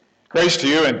Grace to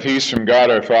you and peace from God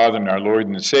our Father and our Lord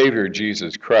and Savior,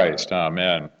 Jesus Christ.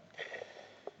 Amen.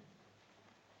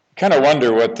 Kind of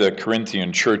wonder what the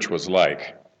Corinthian church was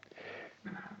like.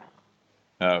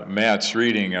 Matt's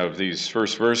reading of these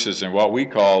first verses in what we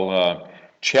call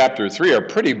chapter 3 are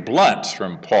pretty blunt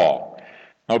from Paul.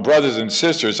 Now, brothers and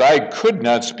sisters, I could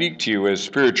not speak to you as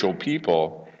spiritual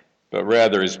people, but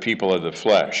rather as people of the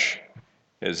flesh,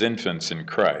 as infants in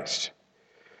Christ.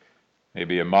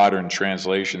 Maybe a modern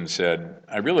translation said,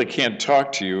 I really can't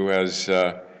talk to you as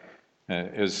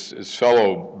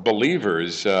fellow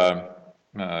believers,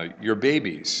 your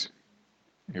babies.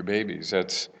 Your babies.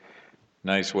 That's a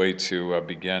nice way to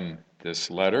begin this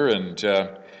letter. And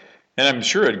I'm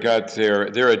sure it got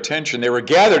their attention. They were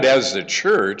gathered as the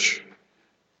church,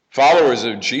 followers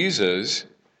of Jesus,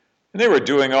 and they were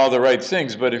doing all the right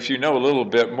things. But if you know a little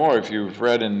bit more, if you've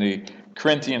read in the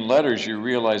Corinthian letters, you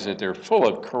realize that they're full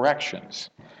of corrections.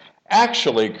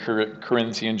 Actually,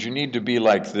 Corinthians, you need to be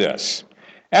like this.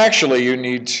 Actually, you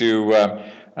need to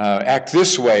act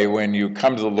this way when you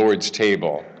come to the Lord's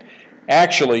table.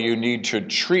 Actually, you need to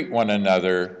treat one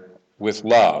another with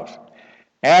love.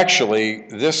 Actually,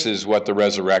 this is what the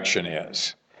resurrection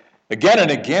is. Again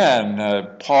and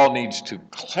again, Paul needs to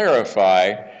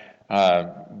clarify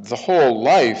the whole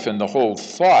life and the whole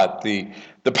thought, the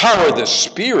power of the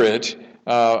Spirit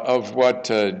of what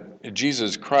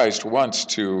Jesus Christ wants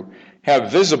to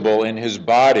have visible in his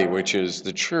body, which is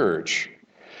the church.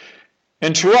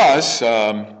 And to us,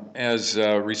 as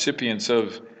recipients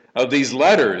of these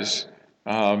letters,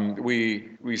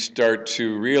 we start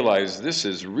to realize this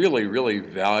is really, really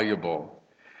valuable.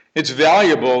 It's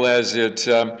valuable as it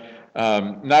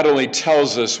not only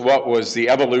tells us what was the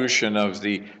evolution of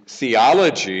the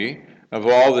theology of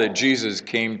all that Jesus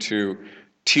came to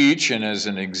teach, and as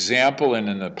an example and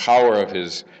in the power of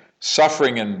his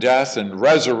suffering and death and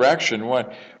resurrection,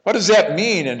 what does that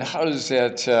mean, and how does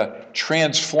that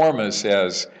transform us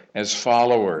as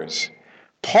followers?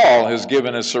 Paul has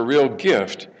given us a real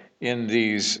gift in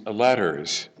these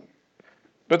letters.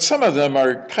 But some of them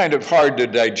are kind of hard to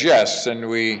digest, and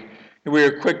we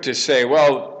are quick to say,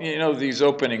 well, these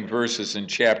opening verses in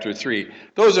chapter 3,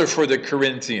 those are for the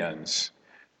Corinthians,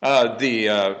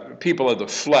 the people of the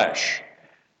flesh.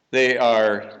 They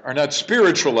are not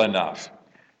spiritual enough.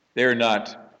 They're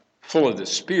not full of the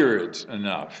Spirit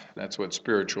enough. That's what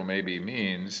spiritual maybe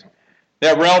means.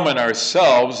 That realm in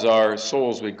ourselves, our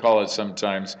souls we call it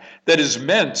sometimes, that is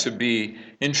meant to be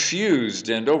infused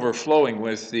and overflowing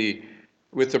with the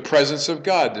presence of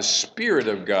God, the Spirit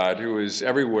of God, who is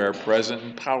everywhere present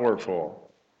and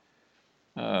powerful.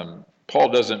 Paul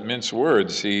doesn't mince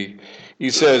words. He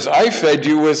says, I fed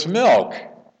you with milk,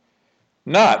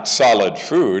 not solid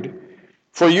food,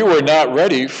 for you were not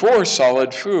ready for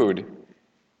solid food.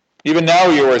 Even now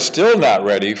you are still not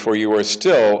ready, for you are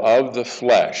still of the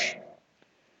flesh.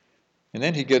 And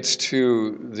then he gets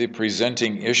to the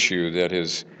presenting issue that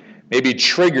has maybe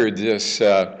triggered this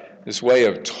way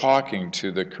of talking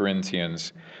to the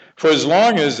Corinthians. For as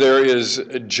long as there is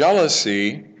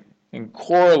jealousy and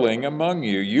quarreling among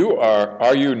you,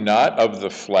 are you not of the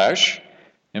flesh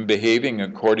and behaving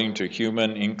according to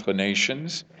human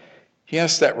inclinations? He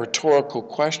asks that rhetorical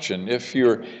question. If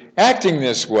you're acting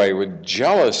this way with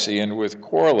jealousy and with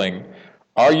quarreling,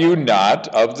 are you not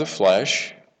of the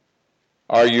flesh?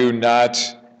 Are you not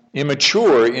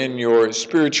immature in your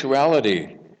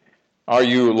spirituality? Are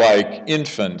you like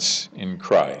infants in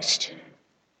Christ?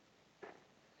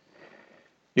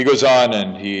 He goes on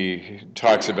and he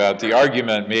talks about the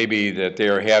argument maybe that they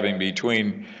are having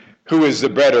between who is the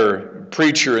better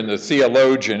preacher and the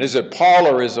theologian. Is it Paul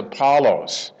or is it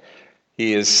Apollos?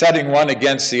 He is setting one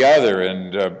against the other,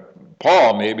 and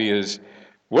Paul maybe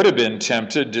would have been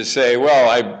tempted to say, well,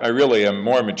 I really am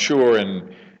more mature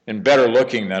and better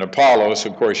looking than Apollos.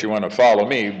 Of course, you want to follow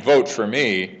me, vote for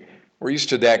me. We're used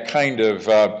to that kind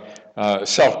of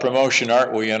self-promotion,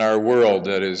 aren't we, in our world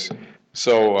that is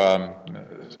so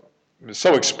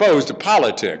exposed to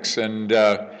politics and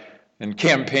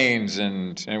campaigns,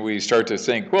 and we start to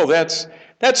think, well, that's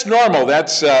normal.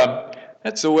 That's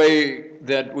the way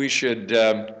that we should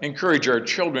encourage our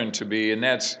children to be, and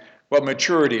that's what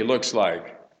maturity looks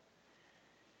like.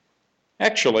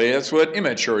 Actually, that's what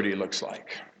immaturity looks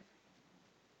like.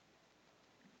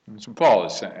 That's what Paul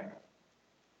is saying.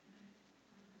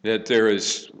 That there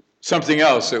is something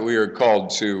else that we are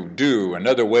called to do,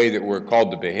 another way that we're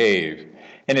called to behave,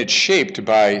 and it's shaped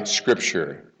by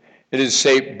Scripture. It is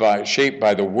shaped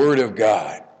by the Word of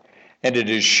God, and it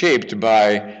is shaped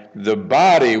by the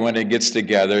body when it gets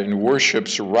together and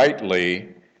worships rightly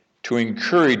to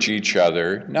encourage each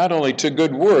other, not only to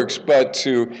good works, but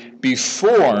to be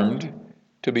formed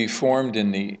to be formed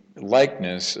in the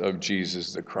likeness of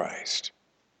Jesus the Christ.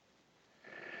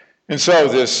 And so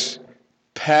this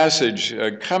passage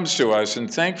comes to us,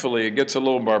 and thankfully it gets a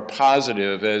little more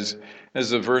positive as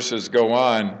the verses go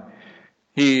on.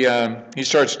 He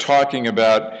starts talking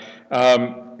about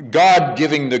God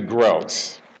giving the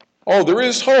growth. Oh, there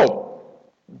is hope.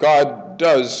 God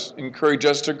does encourage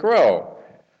us to grow.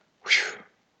 Whew,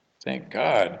 thank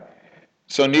God.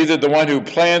 So neither the one who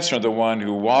plants nor the one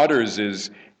who waters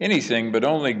is anything, but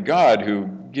only God who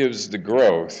gives the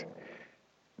growth.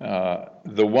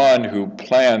 The one who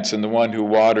plants and the one who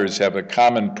waters have a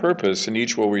common purpose, and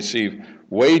each will receive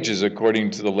wages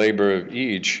according to the labor of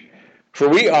each. For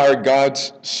we are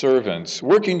God's servants,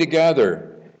 working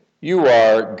together. You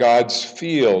are God's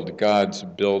field, God's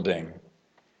building.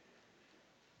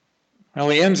 Well,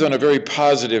 he ends on a very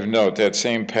positive note, that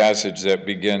same passage that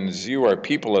begins, you are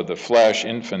people of the flesh,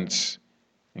 infants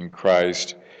in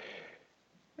Christ.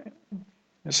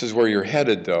 This is where you're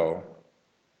headed, though.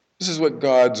 This is what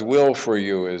God's will for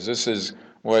you is. This is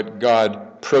what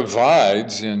God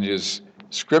provides in his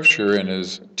scripture and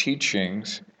his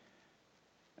teachings.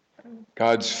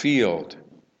 God's field.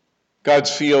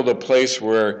 God's field, a place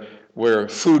where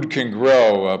food can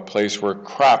grow, a place where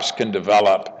crops can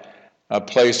develop, a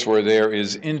place where there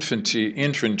is infancy,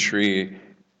 and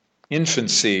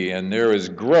there is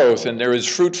growth, and there is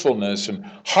fruitfulness and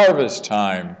harvest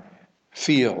time,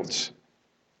 fields,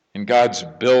 and God's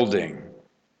building.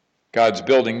 God's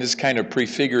building, this kind of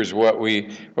prefigures what we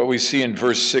see in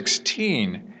verse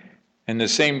 16 in the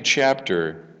same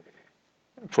chapter.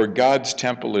 For God's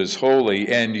temple is holy,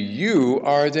 and you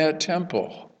are that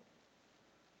temple.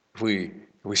 If we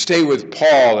stay with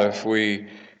Paul, if we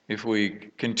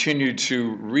continue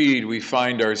to read, we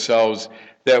find ourselves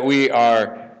that we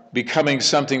are becoming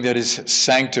something that is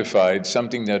sanctified,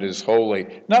 something that is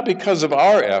holy, not because of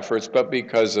our efforts, but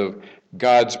because of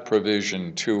God's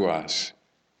provision to us.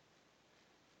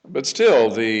 But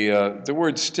still, the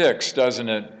word sticks, doesn't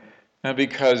it?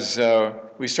 Because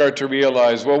we start to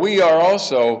realize, well, we are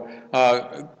also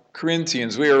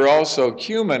Corinthians. We are also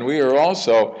human. We are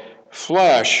also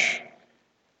flesh.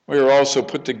 We are also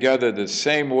put together the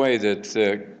same way that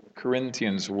the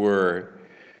Corinthians were.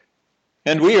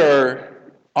 And we are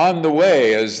on the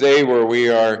way as they were. We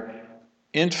are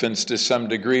infants to some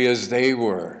degree as they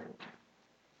were.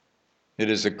 It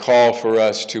is a call for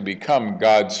us to become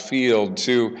God's field,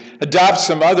 to adopt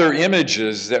some other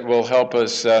images that will help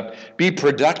us be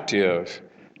productive,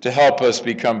 to help us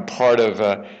become part of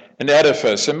an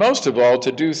edifice, and most of all,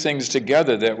 to do things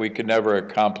together that we could never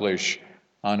accomplish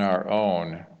on our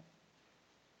own.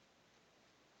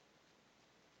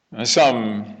 And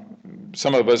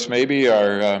some of us maybe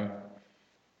are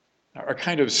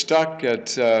kind of stuck at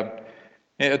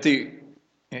the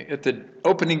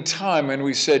opening time when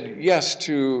we said yes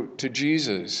to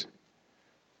Jesus,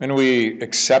 when we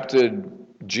accepted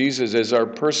Jesus as our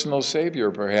personal Savior,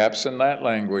 perhaps in that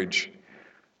language,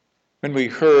 when we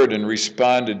heard and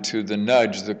responded to the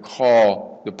nudge, the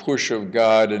call, the push of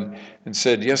God, and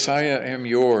said, yes, I am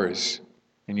yours,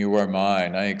 and you are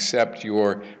mine. I accept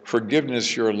your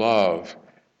forgiveness, your love.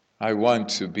 I want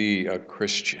to be a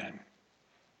Christian.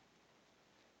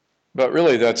 But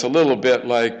really, that's a little bit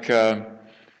like the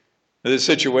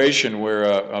situation where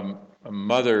a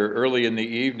mother early in the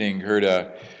evening heard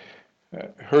a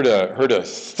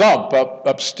thump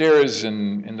upstairs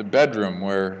in the bedroom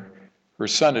where her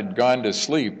son had gone to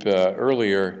sleep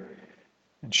earlier,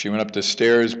 and she went up the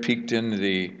stairs, peeked in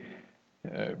the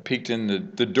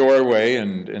doorway,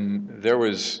 and there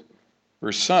was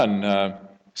her son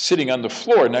sitting on the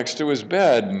floor next to his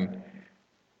bed,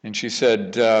 and she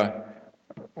said,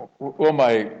 "Well,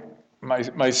 my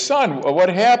son, what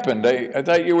happened? I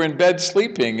thought you were in bed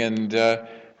sleeping." And a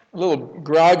little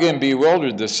groggy and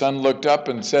bewildered, the son looked up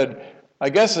and said, "I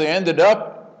guess I ended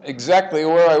up exactly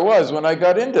where I was when I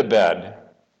got into bed.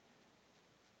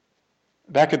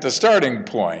 Back at the starting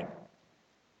point."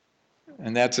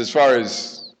 And that's as far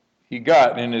as he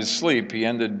got in his sleep. He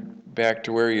ended back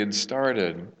to where he had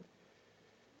started.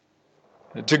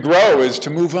 To grow is to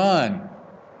move on.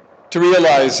 To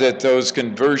realize that those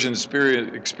conversion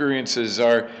experiences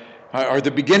are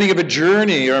the beginning of a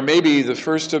journey, or maybe the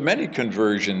first of many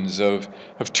conversions, of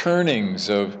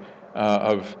turnings, of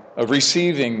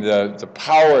receiving the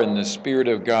power and the Spirit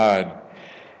of God.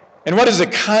 And what is the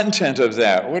content of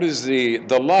that? What is the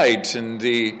light and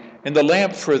the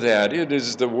lamp for that? It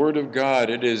is the Word of God.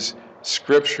 It is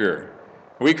Scripture.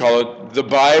 We call it the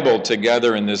Bible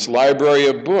together in this library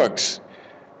of books.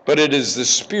 But it is the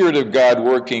Spirit of God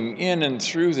working in and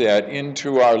through that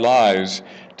into our lives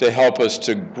to help us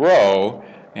to grow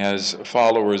as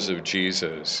followers of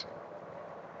Jesus.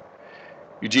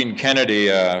 Eugene Kennedy,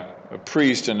 a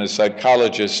priest and a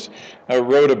psychologist,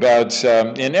 wrote about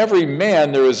in every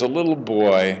man there is a little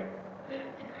boy.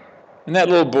 And that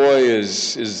little boy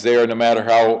is there no matter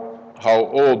how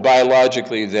old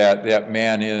biologically that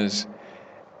man is.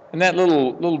 And that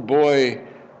little boy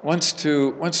wants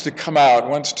to come out,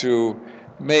 wants to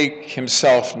make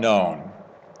himself known.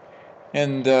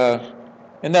 And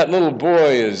that little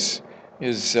boy is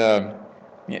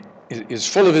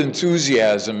full of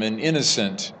enthusiasm and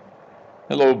innocent.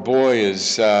 That little boy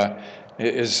is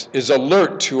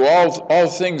alert to all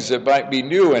things that might be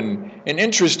new and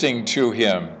interesting to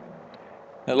him.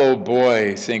 That little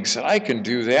boy thinks, I can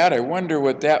do that. I wonder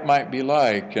what that might be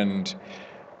like, and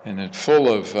it's full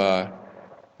of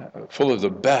the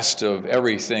best of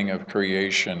everything of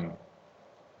creation.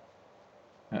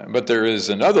 But there is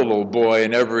another little boy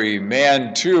in every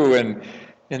man too, and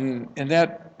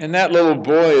that little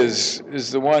boy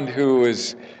is the one who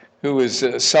is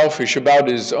selfish about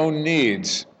his own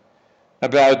needs,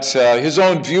 about his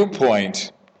own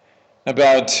viewpoint,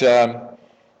 about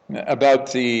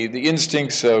the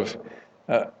instincts of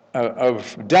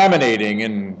dominating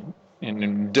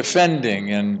and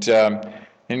defending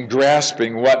and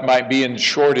grasping what might be in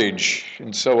shortage,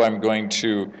 and so I'm going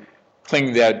to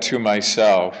cling that to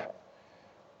myself.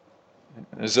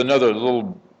 There's another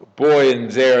little boy in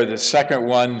there, the second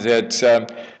one that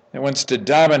wants to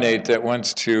dominate, that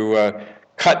wants to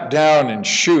cut down and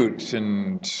shoot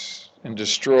and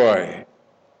destroy.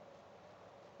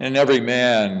 And every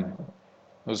man,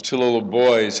 those two little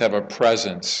boys have a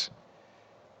presence.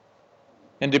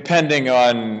 And depending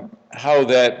on how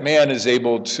that man is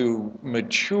able to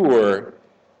mature,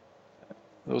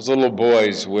 those little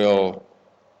boys will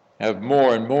have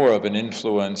more and more of an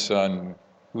influence on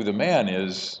who the man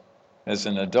is as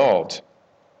an adult.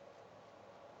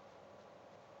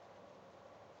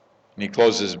 And he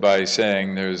closes by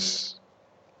saying there's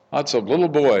lots of little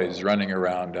boys running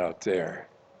around out there,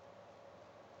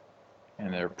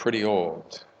 and they're pretty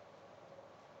old.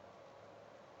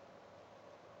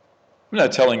 I'm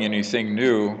not telling you anything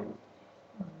new,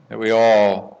 that we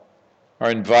all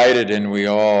are invited and we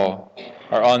all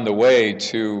are on the way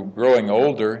to growing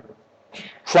older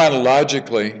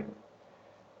chronologically.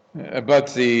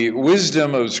 But the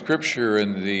wisdom of Scripture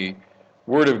and the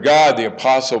Word of God, the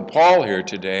Apostle Paul here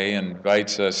today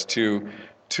invites us to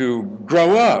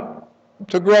grow up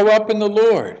in the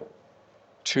Lord,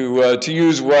 to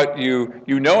use what you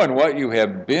know and what you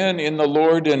have been in the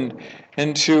Lord, and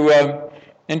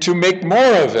to make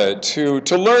more of it,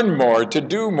 to learn more, to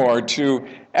do more, to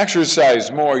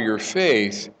exercise more your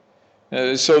faith,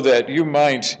 so that you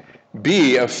might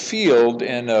be a field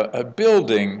and a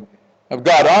building of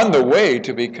God on the way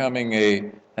to becoming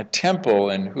a temple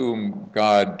in whom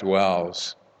God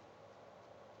dwells.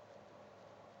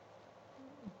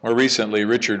 More recently,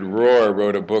 Richard Rohr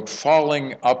wrote a book,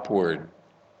 Falling Upward.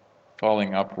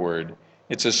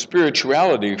 It's a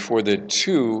spirituality for the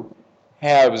two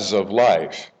halves of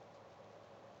life.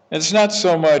 It's not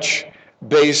so much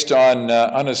based on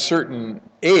a certain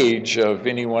age of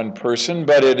any one person,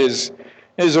 but it is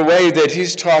a way that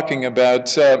he's talking about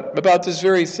this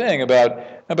very thing,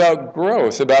 about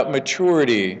growth, about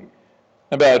maturity,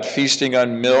 about feasting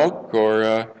on milk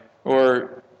or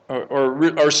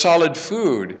solid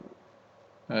food,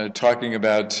 talking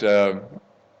about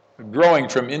growing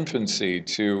from infancy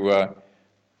to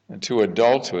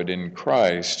adulthood in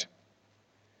Christ.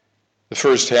 The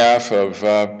first half of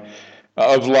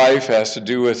life has to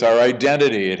do with our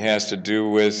identity. It has to do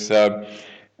with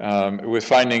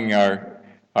finding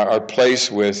our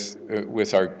place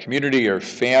with our community, our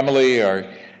family,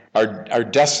 our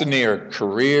destiny, our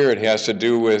career. It has to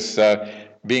do with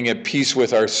being at peace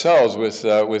with ourselves,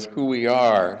 with who we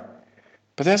are.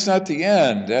 But that's not the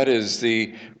end. That is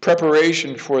the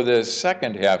preparation for the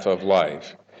second half of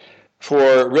life,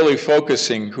 for really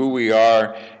focusing who we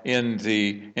are in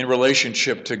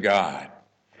relationship to God,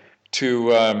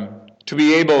 to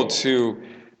be able to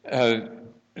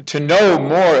know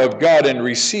more of God and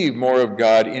receive more of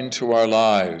God into our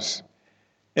lives.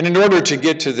 And in order to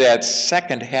get to that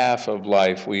second half of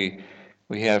life, we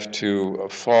have to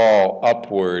fall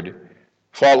upward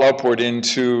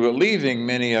into leaving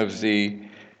many of the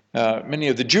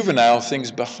juvenile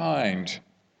things behind.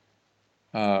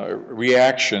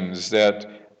 Reactions that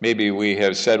maybe we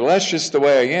have said, well, that's just the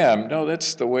way I am. No,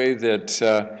 that's the way that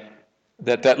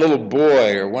little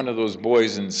boy or one of those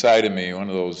boys inside of me, one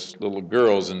of those little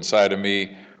girls inside of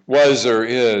me was or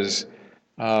is.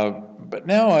 But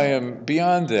now I am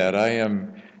beyond that.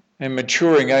 I'm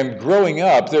maturing. I'm growing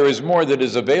up. There is more that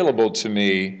is available to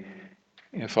me.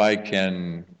 if I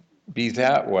can be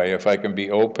that way, if I can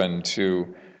be open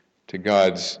to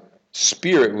God's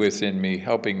Spirit within me,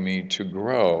 helping me to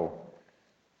grow.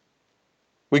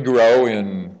 We grow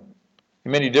in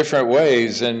many different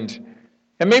ways, and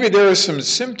maybe there are some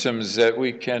symptoms that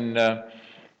we can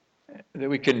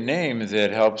name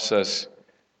that helps us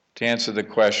to answer the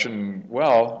question,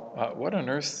 well, what on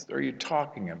earth are you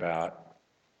talking about,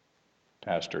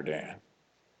 Pastor Dan?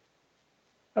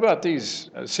 How about these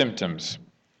symptoms?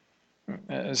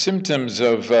 Symptoms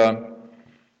of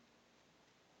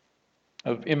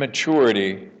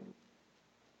immaturity.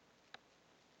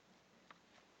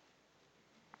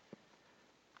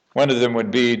 One of them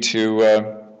would be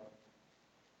to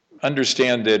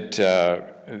understand that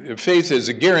faith is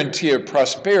a guarantee of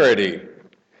prosperity.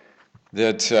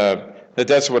 That's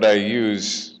what I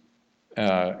use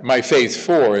my faith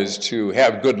for, is to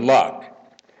have good luck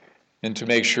and to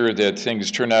make sure that things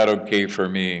turn out okay for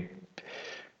me.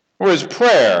 Whereas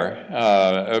prayer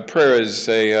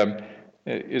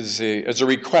is a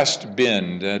request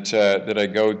bin that I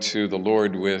go to the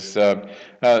Lord with.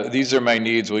 These are my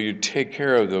needs. Will you take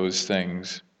care of those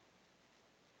things?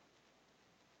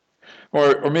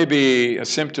 Or maybe a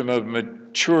symptom of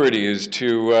maturity is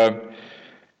to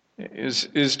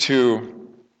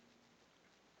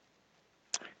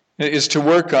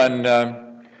work on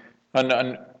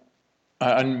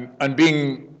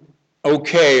being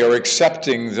okay or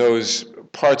accepting those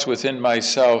parts within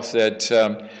myself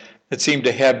that seem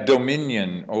to have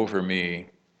dominion over me.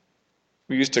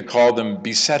 We used to call them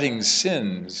besetting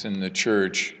sins in the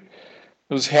church.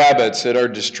 Those habits that are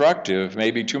destructive,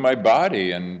 maybe to my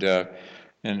body and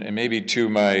maybe to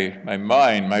my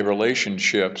mind, my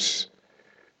relationships.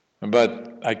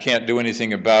 But I can't do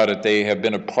anything about it. They have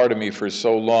been a part of me for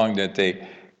so long that they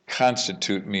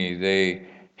constitute me. They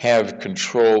have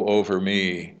control over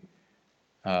me.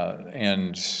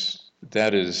 And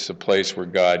that is a place where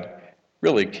God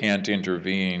really can't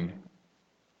intervene.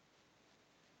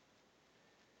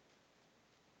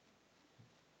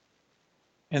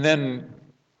 And then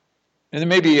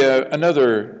maybe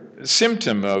another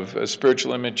symptom of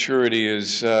spiritual immaturity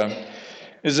is the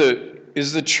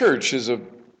church is a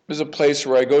place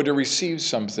where I go to receive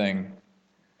something,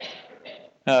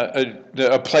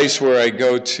 a place where I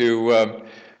go to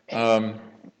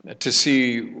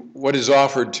see what is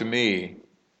offered to me.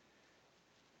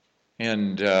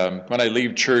 And when I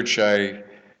leave church, I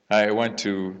want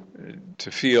to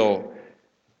feel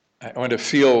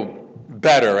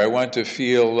better. I want to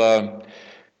feel like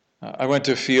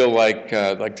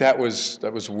that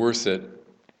was worth it.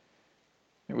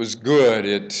 It was good.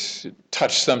 It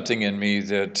touched something in me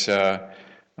that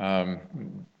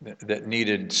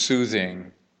needed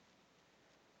soothing.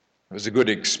 It was a good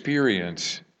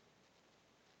experience.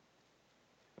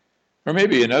 Or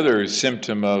maybe another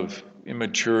symptom of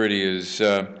immaturity is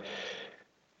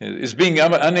being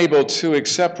unable to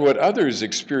accept what others'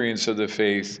 experience of the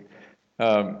faith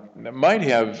might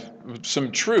have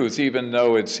some truth, even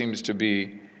though it seems to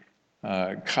be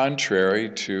contrary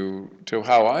to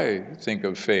how I think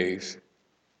of faith.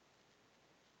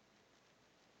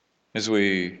 As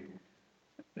we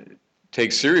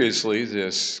take seriously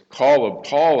this call of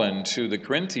Paul into the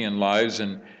Corinthian lives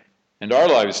and our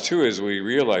lives too, as we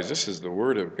realize this is the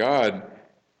Word of God,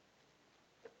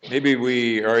 maybe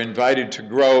we are invited to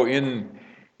grow in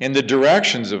the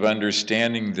directions of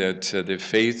understanding that the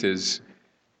faith is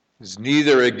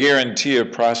neither a guarantee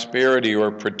of prosperity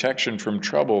or protection from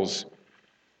troubles,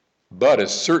 but a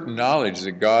certain knowledge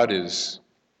that God is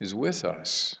with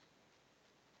us.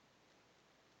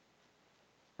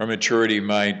 Our maturity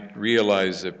might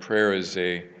realize that prayer is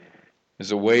a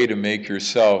way to make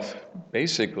yourself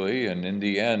basically, and in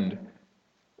the end,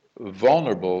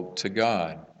 vulnerable to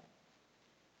God.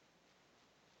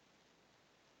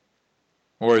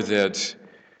 Or that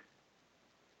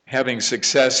having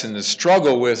success in the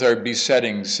struggle with our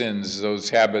besetting sins, those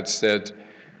habits that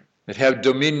have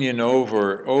dominion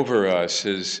over us,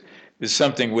 is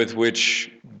something with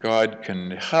which God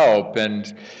can help,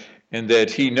 and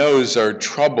that He knows our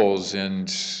troubles,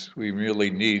 and we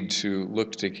really need to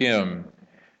look to Him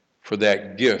for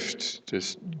that gift to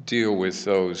deal with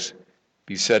those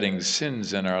besetting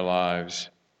sins in our lives.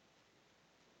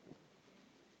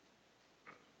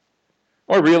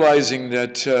 Or realizing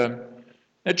that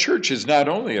a church is not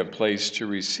only a place to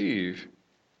receive,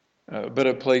 but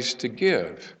a place to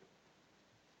give,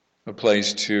 a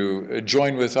place to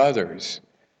join with others,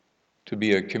 to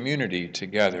be a community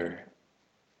together.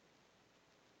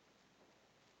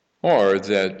 Or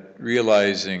that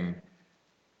realizing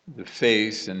the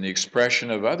faith and the expression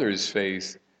of others'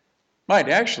 faith might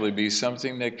actually be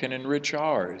something that can enrich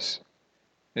ours.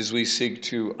 as we seek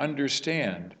to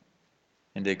understand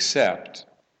and accept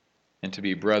and to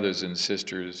be brothers and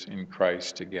sisters in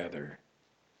Christ together.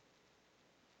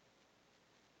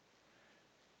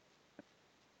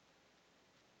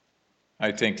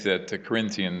 I think that the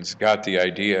Corinthians got the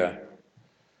idea.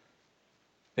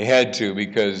 They had to,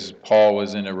 because Paul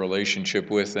was in a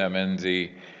relationship with them, and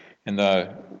the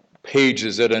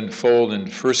pages that unfold in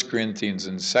 1 Corinthians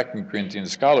and 2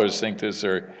 Corinthians, scholars think these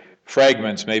are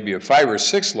fragments maybe of 5 or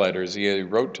 6 letters. He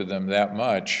wrote to them that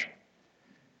much.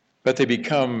 But they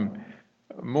become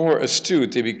more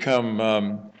astute, they become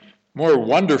more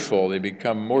wonderful, they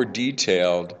become more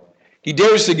detailed. He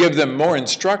dares to give them more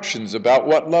instructions about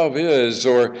what love is,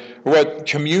 or what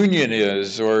communion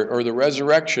is, or the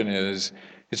resurrection is,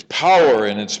 its power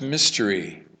and its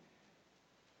mystery.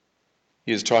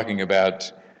 He is talking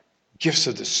about gifts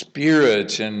of the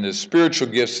Spirit and the spiritual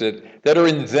gifts that are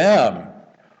in them.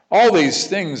 All these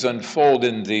things unfold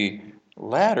in the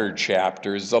latter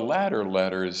chapters, the latter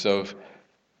letters of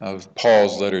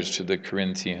Paul's letters to the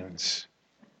Corinthians.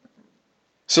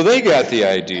 So they got the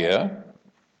idea,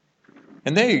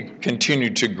 and they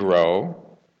continued to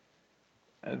grow.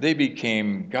 They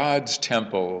became God's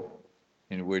temple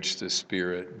in which the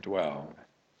Spirit dwelled.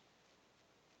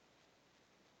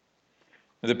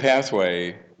 The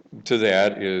pathway to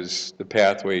that is the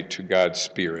pathway to God's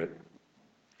Spirit,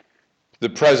 the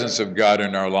presence of God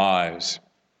in our lives.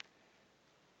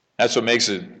 That's what makes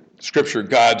Scripture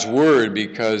God's Word,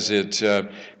 because it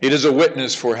is a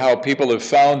witness for how people have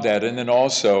found that, and then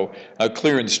also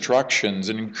clear instructions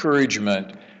and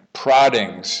encouragement,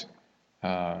 proddings,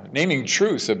 naming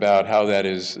truth about how that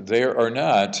is there or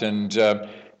not, and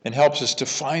helps us to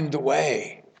find the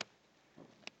way.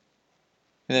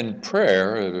 And then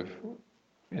prayer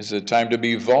is a time to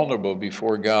be vulnerable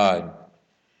before God,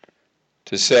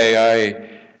 to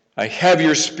say, I have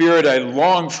your Spirit, I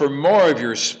long for more of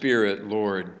your Spirit,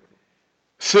 Lord.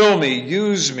 Fill me,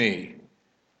 use me,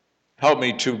 help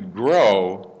me to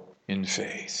grow in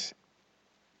faith.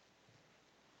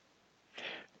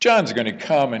 John's going to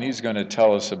come and he's going to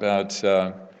tell us about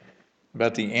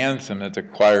the anthem that the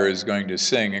choir is going to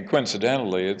sing. And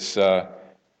coincidentally, it's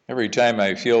every time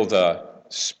I feel the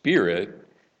Spirit,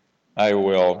 I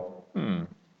will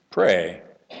pray.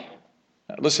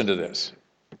 Listen to this.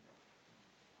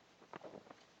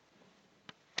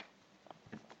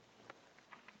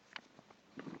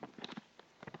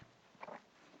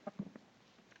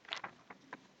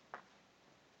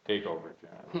 Take over,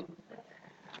 John.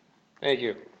 Thank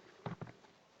you.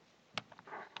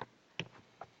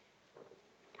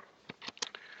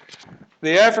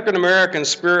 The African American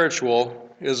spiritual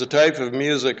is a type of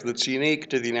music that's unique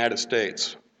to the United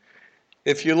States.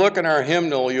 If you look in our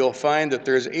hymnal, you'll find that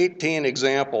there's 18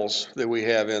 examples that we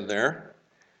have in there.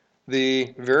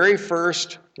 The very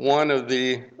first one of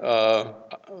the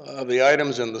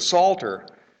items in the Psalter,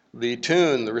 the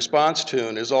tune, the response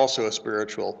tune, is also a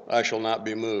spiritual, I shall not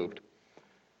be moved.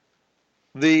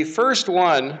 The first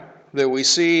one that we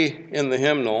see in the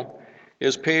hymnal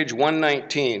is page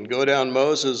 119. Go down,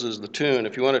 Moses is the tune.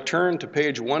 If you want to turn to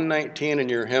page 119 in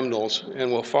your hymnals,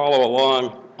 and we'll follow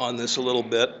along on this a little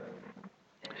bit.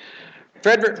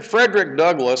 Frederick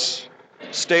Douglass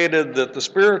stated that the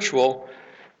spiritual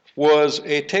was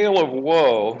a tale of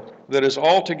woe that is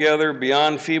altogether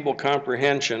beyond feeble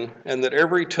comprehension, and that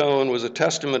every tone was a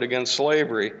testament against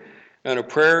slavery and a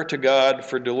prayer to God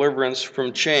for deliverance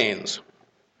from chains.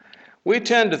 We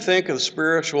tend to think of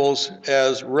spirituals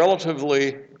as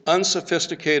relatively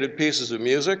unsophisticated pieces of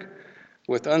music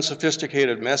with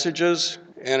unsophisticated messages,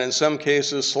 and in some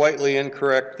cases, slightly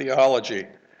incorrect theology.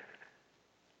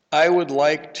 I would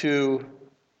like to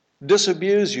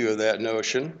disabuse you of that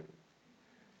notion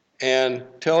and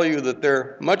tell you that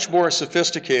they're much more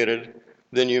sophisticated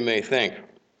than you may think.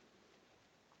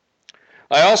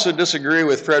 I also disagree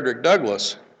with Frederick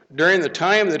Douglass. During the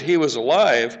time that he was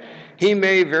alive, he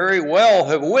may very well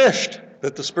have wished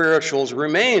that the spirituals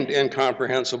remained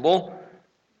incomprehensible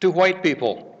to white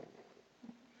people,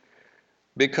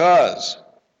 because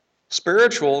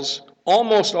spirituals,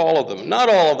 almost all of them, not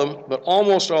all of them, but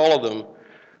almost all of them,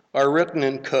 are written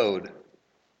in code.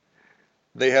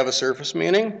 They have a surface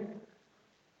meaning.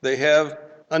 They have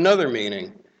another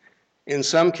meaning. In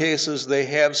some cases, they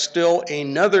have still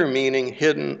another meaning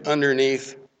hidden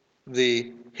underneath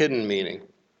the hidden meaning.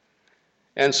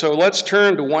 And so let's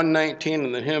turn to 119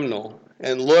 in the hymnal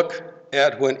and look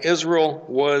at when Israel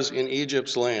was in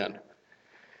Egypt's land.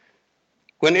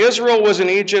 When Israel was in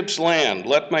Egypt's land,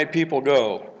 let my people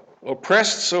go.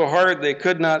 Oppressed so hard they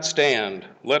could not stand,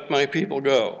 let my people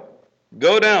go.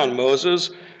 Go down,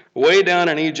 Moses, way down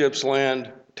in Egypt's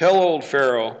land. Tell old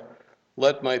Pharaoh,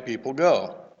 let my people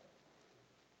go.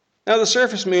 Now, the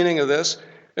surface meaning of this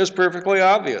is perfectly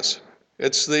obvious.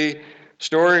 It's the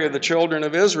story of the children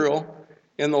of Israel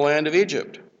in the land of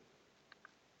Egypt.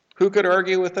 Who could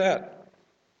argue with that?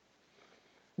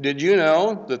 Did you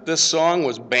know that this song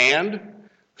was banned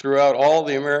throughout all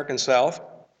the American South?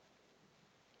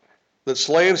 That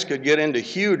slaves could get into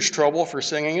huge trouble for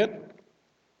singing it?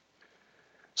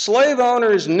 Slave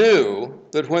owners knew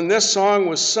that when this song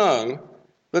was sung,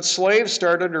 that slaves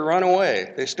started to run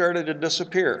away. They started to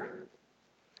disappear.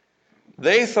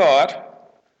 They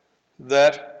thought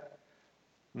that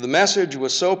the message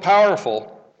was so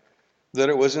powerful that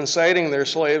it was inciting their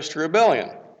slaves to rebellion.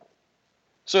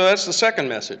 So that's the second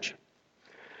message.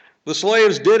 The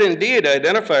slaves did indeed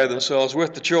identify themselves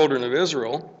with the children of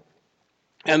Israel,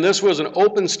 and this was an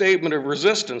open statement of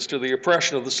resistance to the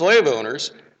oppression of the slave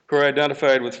owners who are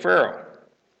identified with Pharaoh.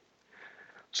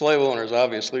 Slave owners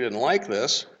obviously didn't like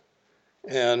this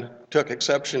and took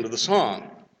exception to the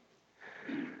song.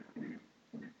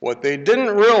 What they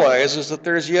didn't realize is that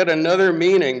there's yet another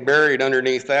meaning buried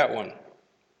underneath that one,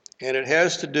 and it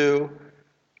has to do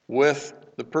with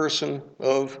the person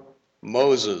of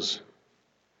Moses,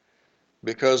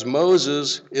 because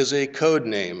Moses is a code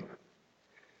name.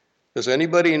 Does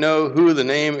anybody know who the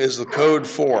name is the code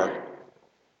for?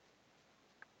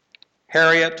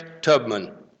 Harriet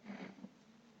Tubman.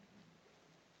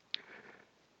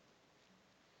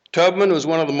 Tubman was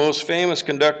one of the most famous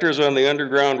conductors on the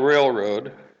Underground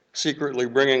Railroad, secretly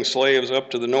bringing slaves up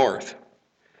to the north.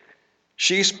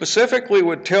 She specifically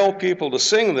would tell people to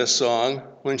sing this song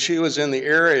when she was in the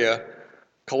area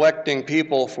collecting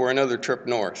people for another trip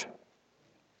north.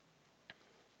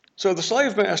 So the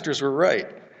slave masters were right.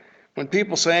 When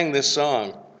people sang this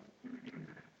song,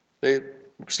 they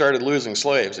started losing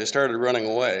slaves. They started running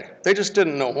away. They just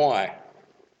didn't know why.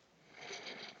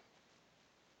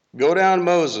 Go down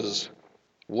Moses,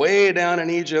 way down in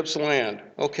Egypt's land.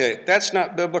 Okay, that's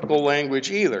not biblical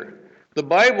language either. The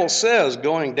Bible says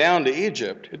going down to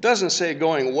Egypt. It doesn't say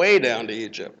going way down to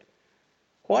Egypt.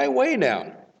 Why way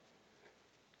down?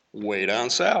 Way down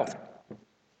south.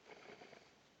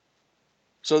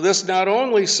 So this not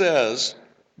only says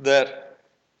that,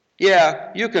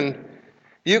 yeah, you can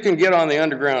get on the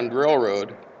Underground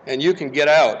Railroad and you can get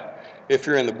out if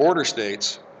you're in the border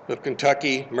states of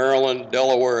Kentucky, Maryland,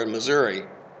 Delaware, and Missouri.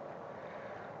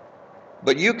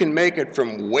 But you can make it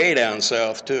from way down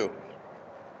south too.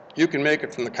 You can make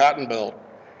it from the Cotton Belt.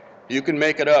 You can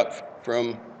make it up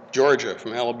from Georgia,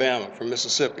 from Alabama, from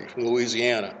Mississippi, from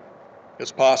Louisiana.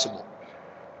 It's possible.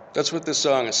 That's what this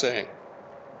song is saying.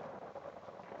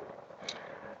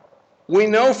 We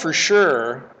know for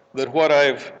sure that what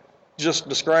I've just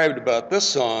described about this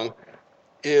song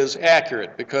is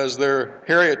accurate because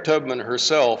Harriet Tubman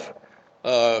herself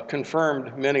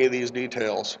confirmed many of these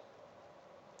details.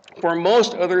 For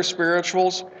most other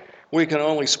spirituals, we can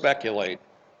only speculate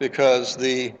because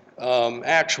the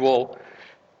actual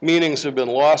meanings have been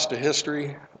lost to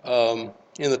history. In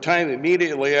the time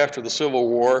immediately after the Civil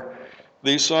War,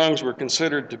 these songs were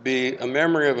considered to be a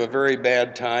memory of a very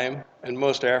bad time, and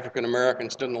most African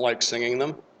Americans didn't like singing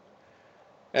them.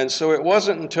 And so it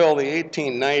wasn't until the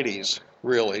 1890s,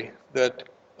 really, that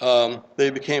they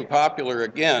became popular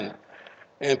again,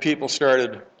 and people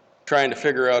started trying to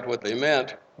figure out what they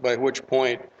meant, by which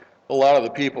point a lot of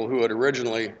the people who had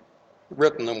originally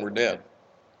written them were dead.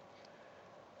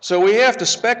 So we have to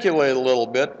speculate a little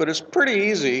bit, but it's pretty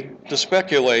easy to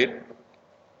speculate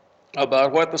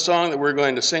about what the song that we're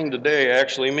going to sing today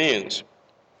actually means.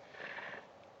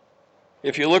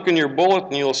 If you look in your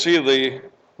bulletin, you'll see the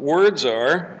words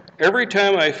are, "Every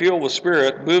time I feel the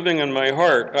Spirit moving in my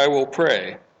heart, I will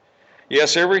pray."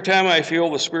 Yes, every time I feel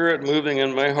the Spirit moving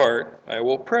in my heart, I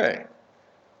will pray.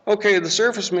 Okay, the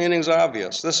surface meaning's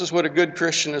obvious. This is what a good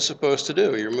Christian is supposed to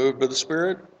do. You're moved by the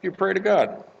Spirit, you pray to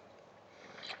God.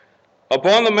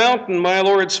 "Upon the mountain my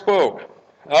Lord spoke.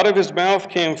 Out of his mouth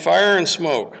came fire and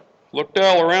smoke. Looked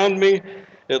all around me,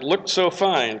 it looked so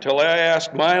fine, till I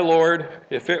asked my Lord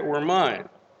if it were mine."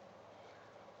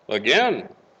 Again,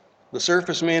 the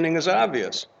surface meaning is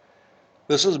obvious.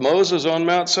 This is Moses on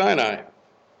Mount Sinai.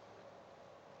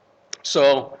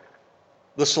 So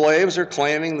the slaves are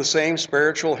claiming the same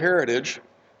spiritual heritage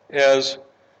as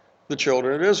the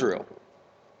children of Israel.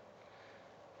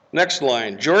 Next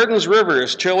line, "Jordan's river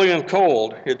is chilly and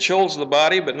cold. It chills the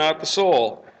body but not the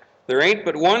soul. There ain't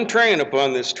but one train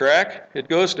upon this track. It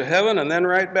goes to heaven and then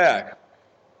right back."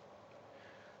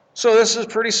 So this is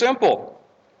pretty simple.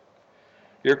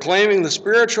 You're claiming the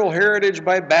spiritual heritage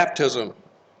by baptism,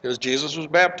 because Jesus was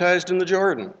baptized in the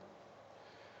Jordan.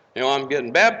 You know, I'm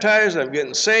getting baptized, I'm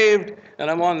getting saved, and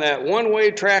I'm on that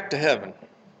one-way track to heaven.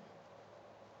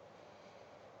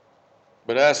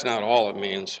 But that's not all it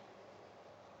means.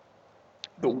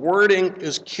 The wording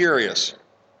is curious,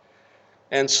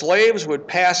 and slaves would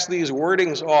pass these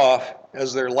wordings off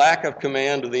as their lack of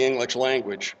command of the English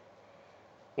language,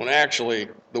 when actually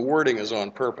the wording is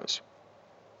on purpose.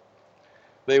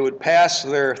 They would pass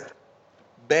their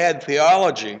bad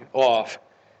theology off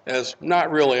as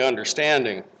not really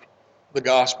understanding the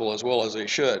gospel as well as they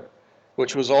should,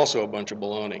 which was also a bunch of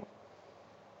baloney.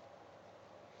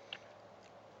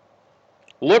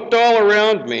 Looked all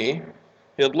around me,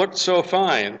 it looked so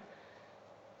fine,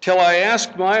 till I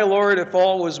asked my Lord if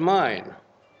all was mine.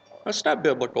 That's not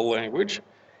biblical language.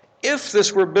 If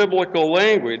this were biblical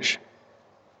language,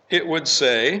 it would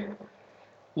say,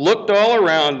 looked all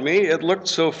around me, it looked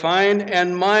so fine,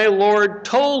 and my Lord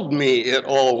told me it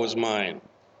all was mine.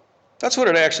 That's what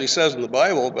it actually says in the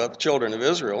Bible about the children of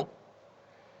Israel.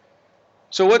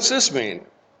 So what's this mean?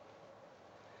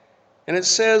 And it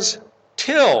says,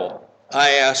 till I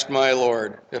asked my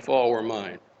Lord if all were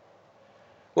mine.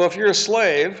 Well, if you're a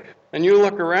slave and you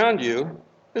look around you,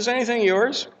 is anything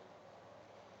yours?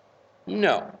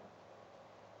 No.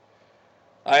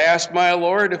 I asked my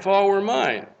Lord if all were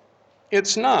mine.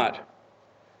 It's not.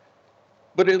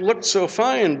 But it looked so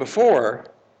fine before.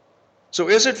 So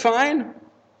is it fine?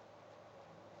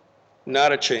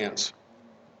 Not a chance.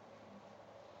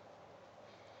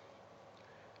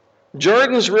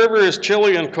 Jordan's river is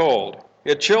chilly and cold.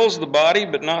 It chills the body,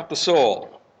 but not the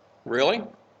soul. Really?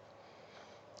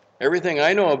 Everything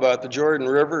I know about the Jordan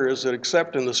River is that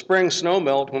except in the spring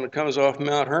snowmelt when it comes off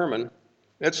Mount Hermon,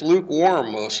 it's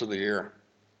lukewarm most of the year.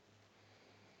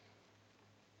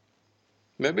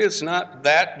 Maybe it's not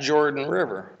that Jordan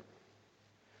River,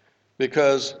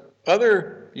 because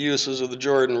other uses of the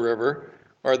Jordan River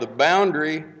are the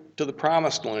boundary to the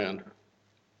Promised Land,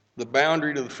 the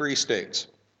boundary to the Free States.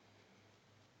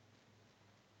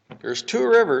 There's two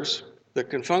rivers that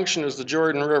can function as the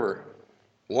Jordan River.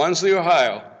 One's the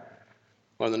Ohio.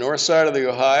 On the north side of the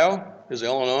Ohio is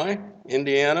Illinois,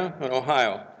 Indiana, and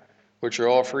Ohio, which are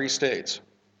all free states.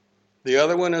 The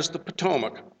other one is the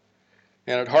Potomac.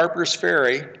 And at Harper's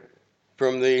Ferry,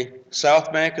 from the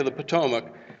south bank of the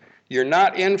Potomac, you're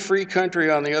not in free country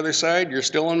on the other side, you're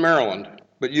still in Maryland,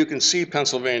 but you can see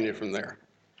Pennsylvania from there.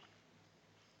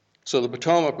 So the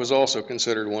Potomac was also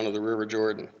considered one of the River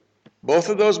Jordan. Both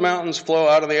of those mountains flow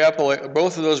out of the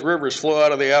both of those rivers flow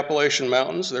out of the Appalachian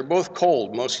Mountains. They're both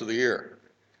cold most of the year.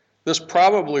 This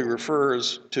probably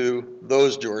refers to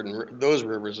those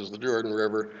rivers as the Jordan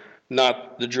River,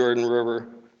 not the Jordan River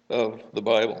of the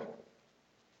Bible.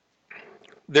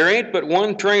 There ain't but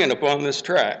one train upon this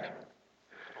track.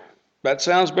 That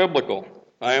sounds biblical.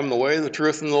 I am the way, the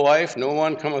truth, and the life. No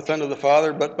one cometh unto the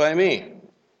Father but by me.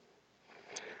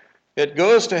 It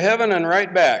goes to heaven and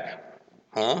right back.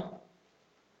 Huh?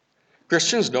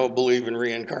 Christians don't believe in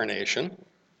reincarnation.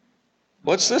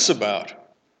 What's this about?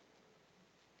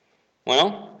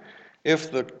 Well,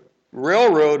 if the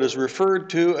railroad is referred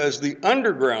to as the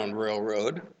Underground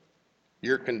Railroad,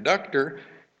 your conductor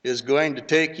is going to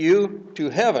take you to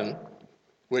heaven,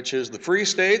 which is the Free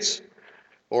States,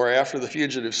 or after the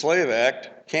Fugitive Slave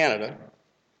Act, Canada,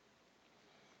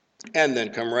 and then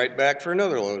come right back for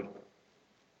another load.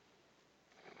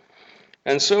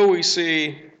 And so we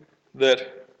see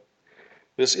that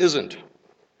this isn't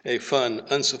a fun,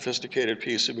 unsophisticated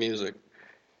piece of music.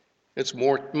 It's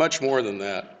much more than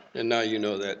that, and now you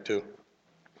know that too.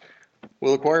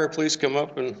 Will the choir please come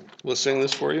up and we'll sing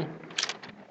this for you?